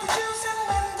 women producing,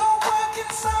 men go working,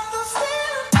 some do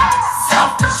stealing.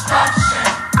 Self-destruction.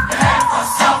 You're headed for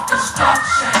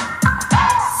self-destruction.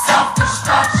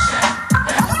 Self-destruction.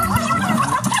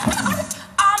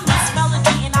 I'm Miss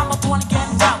Melody and I'm a born-again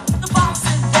rebel. The bombs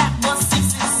in rap must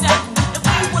cease and settle. If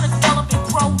we want to develop and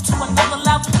grow to another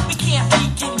level, we can't be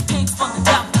guinea pigs for the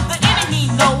devil. The enemy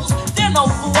knows they're no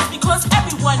fools because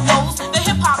everyone knows the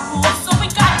hip-hop rules. So we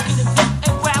gotta get it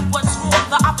and grab what's wrong.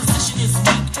 The opposition is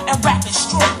weak and rap is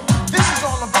strong. This is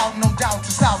all about, no doubt,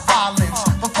 to stop violence.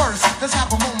 But first, let's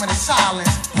have a moment of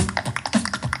silence.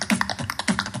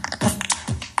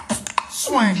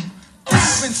 Swing. This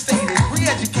has been stated,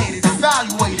 re-educated,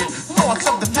 evaluated. Thoughts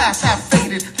of the past have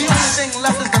faded. The only thing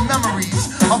left is the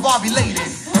memories of our belated.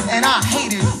 And I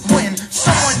hate it when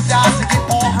someone dies to get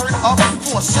all hurt up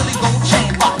for a silly gold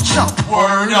chain by a chump.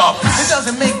 Word up. It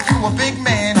doesn't make you a big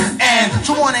man. And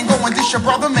you want and go and dish your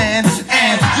brother, man.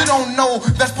 And you don't know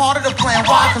that's part of the plan.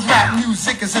 Why? Cause rap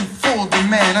music is in full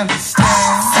demand. Understand?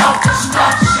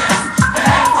 Self-destruction. The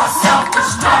head for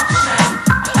self-destruction.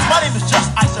 My name is Just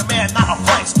Ice, a man, not a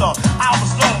prankster. I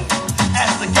was known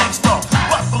as the gangster,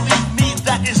 but believe me,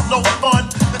 that is no fun.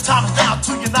 The time is now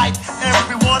to unite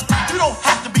everyone. You don't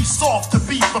have to be soft to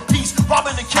be for peace.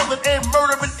 Robbing and killing and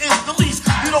murdering is the least.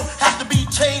 You don't have to be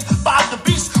chained by the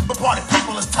beast. But party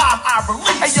people, it's time I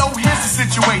release. Hey yo, here's the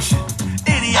situation.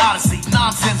 Idiocy,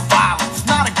 nonsense, violence,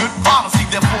 not a good policy.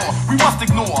 Therefore, we must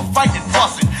ignore fighting,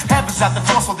 fussing. Heaven's at the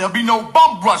door, so there'll be no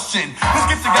bum rushing. Let's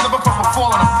get together because we're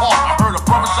falling apart. I heard a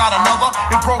brother shot another,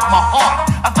 it broke my heart.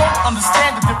 I don't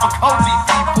understand the difficulty,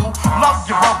 people. Love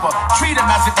your brother, treat him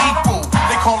as an equal.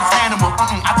 They call us animals,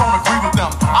 I don't agree with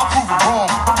them. I'll prove it wrong,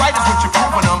 but right is what you're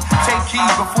proving them. Take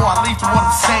heed before I leave to what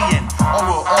I'm saying, or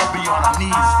we'll all be on our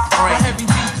knees praying. Heavy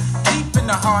deep in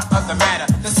the heart of the matter.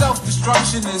 The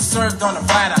self-destruction is served on a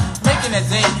platter, making a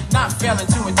day, not failing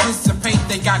to anticipate.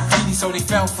 They got greedy, so they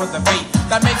fell for the bait.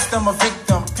 That makes them a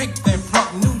victim, picked and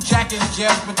plucked. New jack in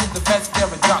jail, but to the vets they're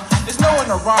a duck. There's no one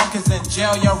wrong, cause in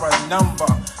jail you're a number.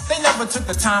 They never took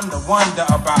the time to wonder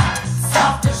about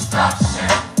self-destruction.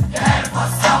 You're headed for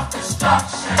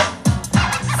self-destruction.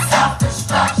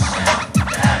 Self-destruction.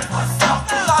 You're headed for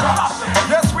self-destruction.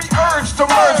 Yes, we urge to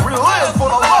merge. We live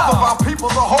for the love of our people,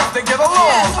 the hope they get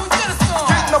along.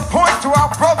 Getting a point to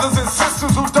our brothers and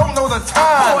sisters who don't know the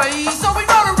time. So we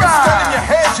gonna ride. Instead in your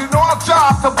head, you know our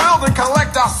job to build and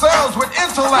collect ourselves with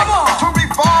intellect.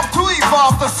 To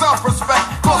evolve to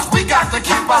self-respect. Cause we got to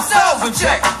keep ourselves in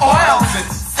check, or else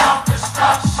it's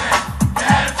self-destruction. You're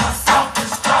headed for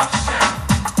self-destruction.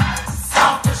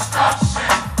 Self-destruction.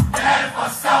 You're headed for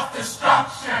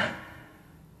self-destruction.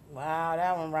 Wow,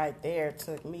 that one right there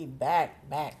took me back,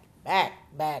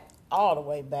 all the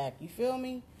way back. You feel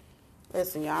me?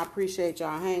 Listen, y'all, I appreciate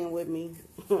y'all hanging with me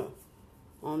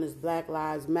on this Black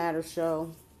Lives Matter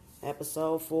show,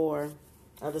 episode 4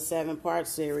 of the 7-part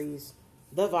series,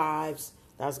 The Vibes,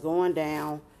 that's going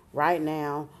down right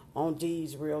now on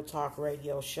D's Real Talk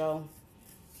Radio Show.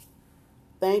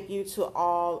 Thank you to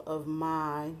all of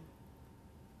my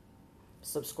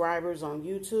subscribers on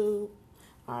YouTube.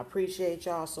 I appreciate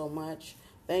y'all so much.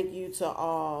 Thank you to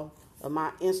all of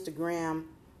my Instagram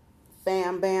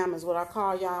fam bam is what I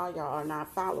call y'all. Y'all are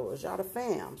not followers. Y'all the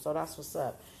fam. So that's what's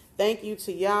up. Thank you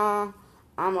to y'all.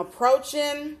 I'm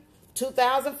approaching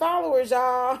 2,000 followers,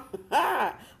 y'all.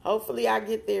 Hopefully I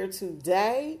get there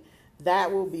today.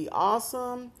 That will be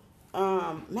awesome.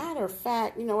 Matter of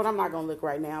fact, you know what? I'm not going to look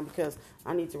right now because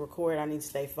I need to record. I need to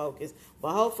stay focused.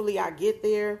 But hopefully I get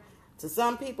there. To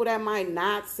some people that might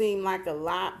not seem like a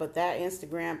lot, but that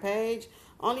Instagram page,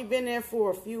 only been there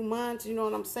for a few months, you know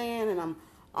what I'm saying? And I'm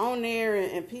on there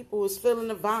and people is feeling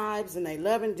the vibes and they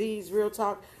loving D's Real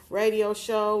Talk Radio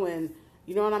Show. And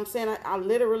you know what I'm saying? I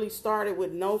literally started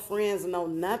with no friends, no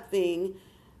nothing.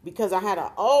 because I had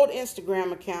an old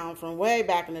Instagram account from way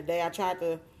back in the day. I tried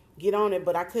to get on it,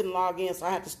 but I couldn't log in, so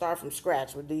I had to start from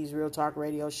scratch with D's Real Talk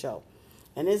Radio Show.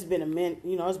 And it's been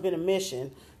it's been a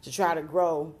mission to try to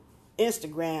grow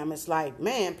Instagram. It's like,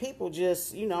 man, people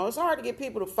just, it's hard to get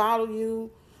people to follow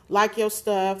you, like your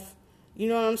stuff. You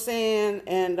know what I'm saying?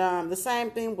 And the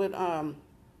same thing with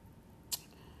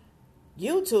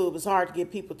YouTube. It's hard to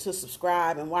get people to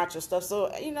subscribe and watch your stuff.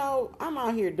 So, I'm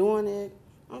out here doing it.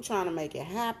 I'm trying to make it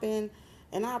happen.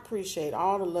 And I appreciate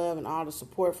all the love and all the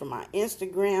support from my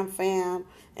Instagram fam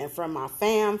and from my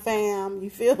fam. You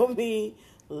feel me?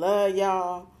 Love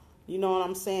y'all. You know what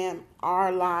I'm saying?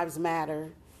 Our lives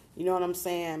matter. You know what I'm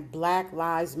saying? Black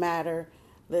lives matter.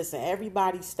 Listen,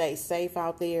 everybody stay safe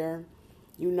out there.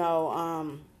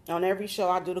 On every show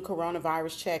I do the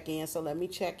coronavirus check-in. So let me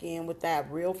check in with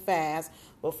that real fast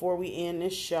before we end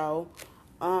this show.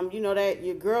 That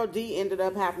your girl D ended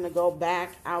up having to go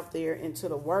back out there into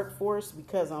the workforce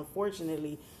because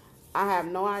unfortunately I have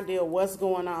no idea what's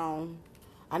going on.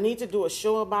 I need to do a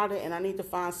show about it, and I need to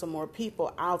find some more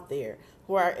people out there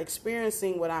who are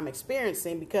experiencing what I'm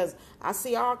experiencing, because I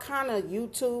see all kind of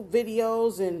YouTube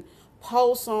videos and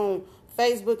posts on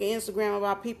Facebook and Instagram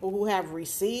about people who have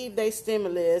received their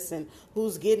stimulus and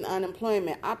who's getting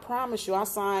unemployment. I promise you, I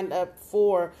signed up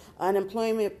for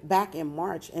unemployment back in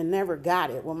March and never got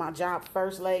it when my job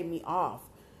first laid me off.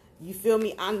 You feel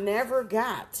me? I never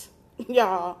got,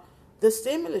 y'all, the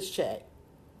stimulus check.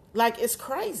 Like, it's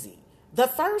crazy. The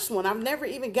first one, I've never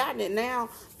even gotten it. Now,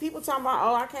 people talking about,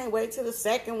 oh, I can't wait till the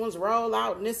second one's roll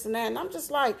out and this and that. And I'm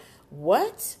just like,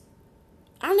 what?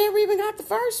 I never even got the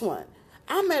first one.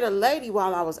 I met a lady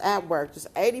while I was at work, just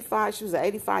 85. She was an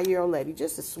 85-year-old lady,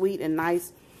 just as sweet and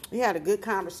nice. We had a good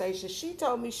conversation. She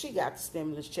told me she got the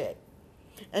stimulus check.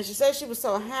 And she said she was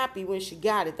so happy when she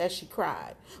got it that she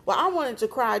cried. Well, I wanted to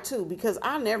cry too because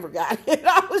I never got it.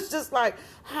 I was just like,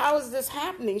 how is this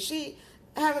happening? She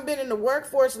haven't been in the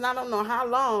workforce and I don't know how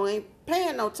long, ain't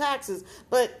paying no taxes.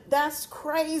 But that's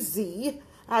crazy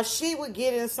how she would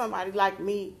get in. Somebody like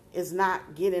me is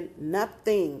not getting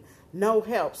nothing. No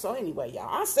help. So anyway, y'all,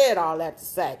 I said all that to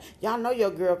say, y'all know your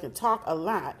girl can talk a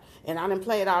lot. And I done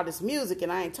played all this music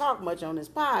and I ain't talk much on this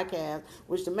podcast,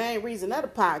 which the main reason of the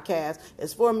podcast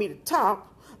is for me to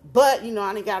talk. But, I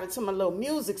done got into my little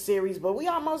music series, but we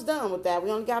almost done with that. We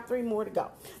only got 3 more to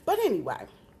go. But anyway,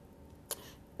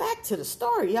 back to the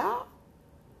story, y'all.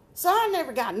 So I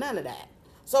never got none of that.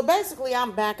 So basically,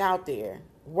 I'm back out there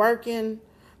working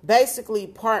basically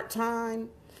part-time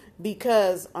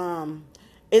because,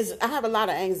 I have a lot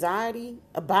of anxiety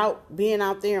about being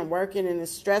out there and working, and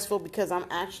it's stressful because I'm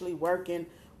actually working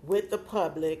with the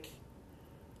public.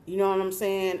 You know what I'm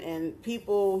saying? And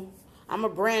people, I'm a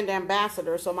brand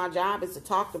ambassador, so my job is to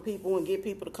talk to people and get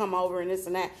people to come over and this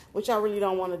and that, which I really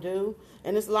don't want to do.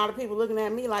 And there's a lot of people looking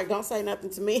at me like, don't say nothing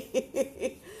to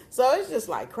me. So it's just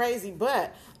like crazy.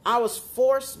 But I was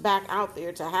forced back out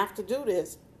there to have to do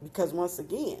this because, once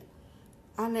again,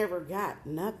 I never got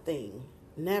nothing.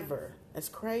 Never. It's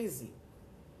crazy.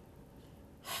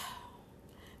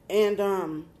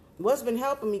 And what's been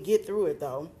helping me get through it,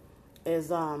 though, is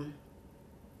the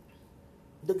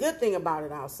good thing about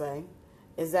it, I'll say,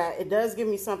 is that it does give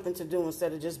me something to do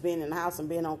instead of just being in the house and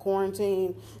being on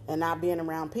quarantine and not being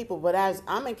around people. But as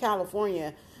I'm in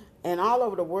California and all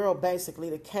over the world, basically,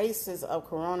 the cases of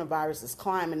coronavirus is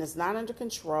climbing. It's not under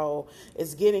control.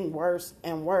 It's getting worse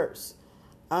and worse.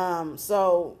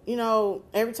 So,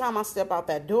 every time I step out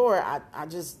that door, I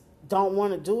just don't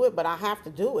want to do it, but I have to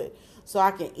do it so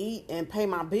I can eat and pay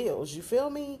my bills. You feel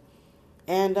me?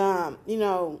 And,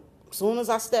 as soon as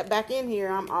I step back in here,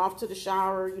 I'm off to the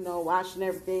shower, washing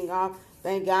everything off.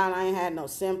 Thank God I ain't had no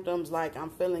symptoms. Like,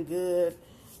 I'm feeling good.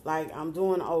 Like, I'm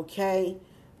doing okay.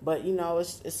 But,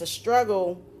 it's a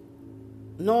struggle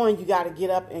knowing you got to get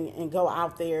up and go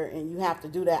out there, and you have to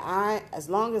do that. As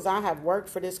long as I have worked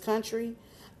for this country,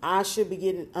 I should be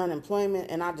getting unemployment,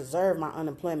 and I deserve my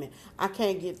unemployment. I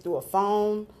can't get through a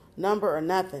phone number or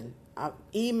nothing. I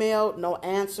emailed, no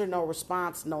answer, no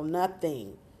response, no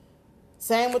nothing.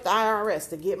 Same with the IRS.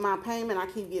 To get my payment, I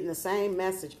keep getting the same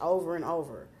message over and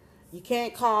over. You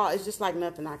can't call. It's just like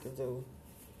nothing I can do.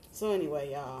 So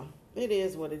anyway, y'all, it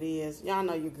is what it is. Y'all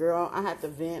know your girl. I had to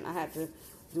vent. I had to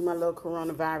do my little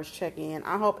coronavirus check-in.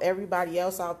 I hope everybody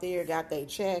else out there got their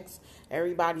checks.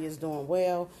 Everybody is doing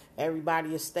well.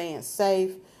 Everybody is staying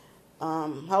safe.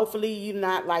 Hopefully you're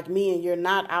not like me and you're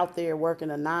not out there working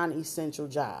a non-essential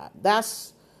job.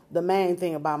 That's the main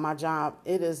thing about my job.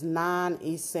 It is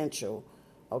non-essential,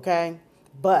 okay?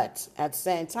 But at the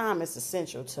same time, it's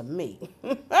essential to me.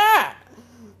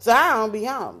 So I don't be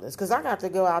homeless because I got to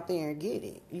go out there and get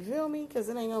it. You feel me? Because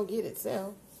it ain't going to get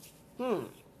itself.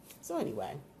 So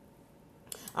anyway,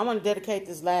 I want to dedicate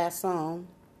this last song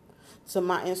to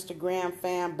my Instagram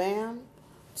fam bam,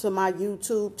 to my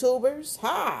YouTube tubers,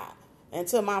 hi, and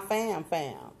to my fam.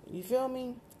 You feel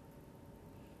me?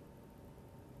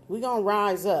 We gonna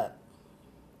rise up.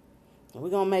 And we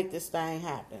gonna make this thing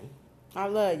happen. I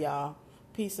love y'all.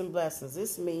 Peace and blessings.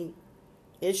 It's me.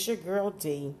 It's your girl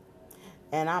D.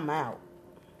 And I'm out.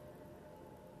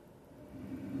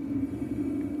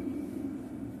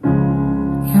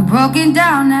 You're broken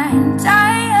down and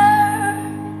tired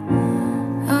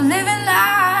of living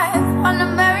life on the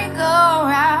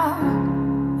merry-go-round,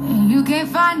 and you can't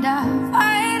find a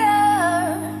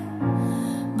fighter,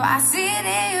 but I see it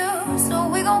in you, so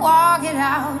we gon' walk it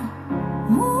out.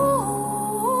 Move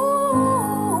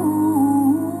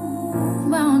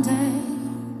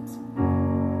mountains,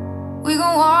 we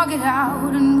gon' walk it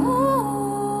out and move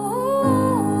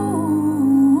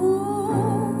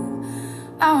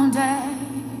mountains.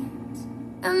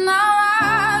 And I'll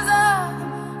rise up,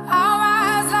 I'll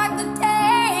rise like the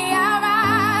day. I'll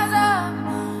rise up,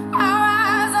 I'll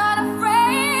rise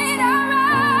unafraid. I'll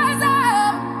rise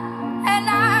up, and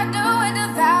I do it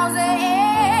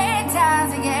 1,000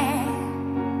 times again.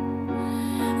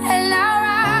 And I'll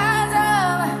rise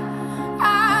up, I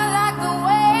like the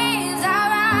waves. I'll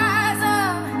rise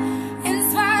up, in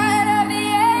spite of the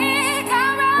ache.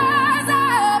 I'll rise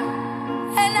up,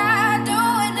 and I do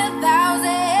it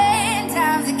 1,000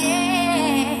 times again.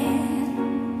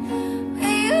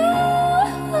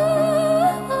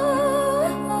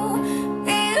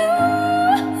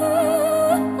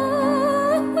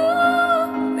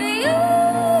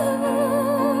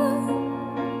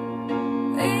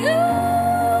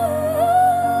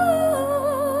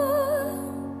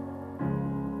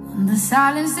 The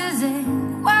silence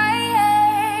isn't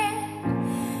quiet,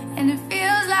 and it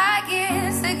feels like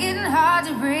it's getting hard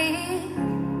to breathe.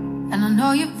 And I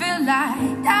know you feel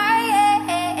like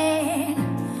dying,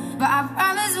 but I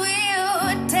promise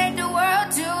we'll take the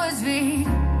world to its feet.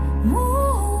 Move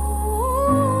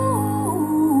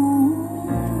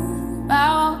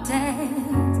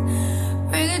mountains,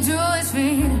 bring it to its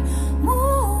feet. Move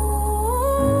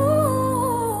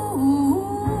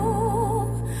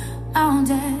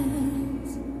mountains.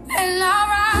 And I'll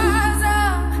rise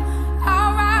up,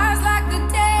 I'll rise like the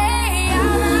day.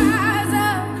 I'll rise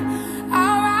up,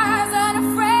 I'll rise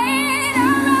unafraid.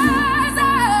 I'll rise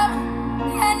up,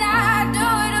 and I do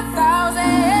it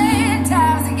 1,000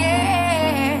 times again.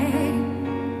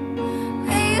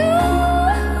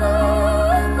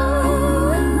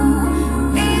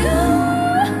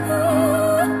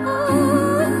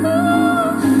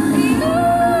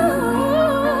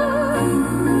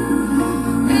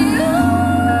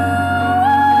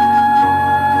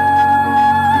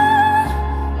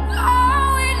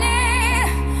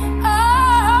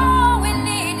 All we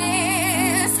need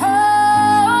is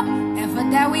hope, and for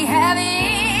that we have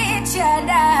each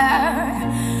other,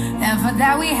 and for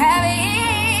that we have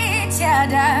each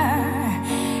other.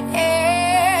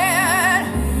 And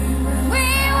we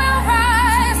will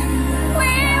rise,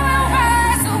 we will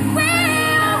rise,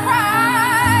 we'll rise.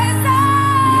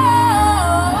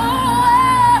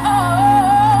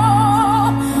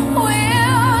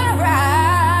 We'll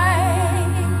rise.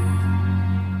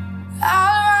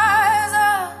 I'll rise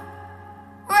up,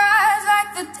 rise like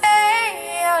the day.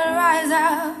 I'll rise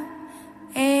up,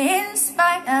 in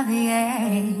spite of the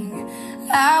ache.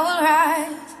 I will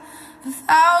rise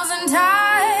 1,000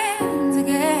 times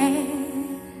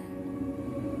again.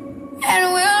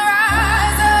 And we'll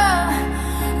rise up,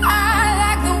 I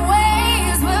like the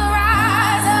waves. We'll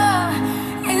rise up,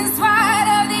 in spite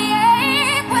of the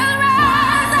ache. We'll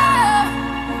rise up,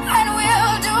 and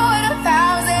we'll do it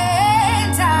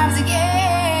 1,000 times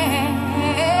again.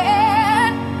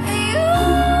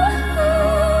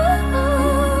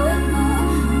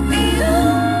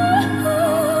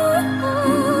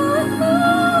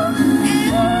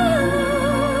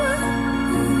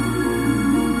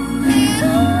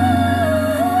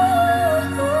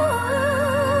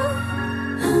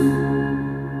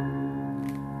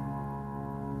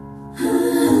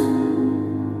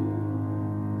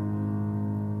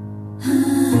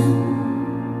 You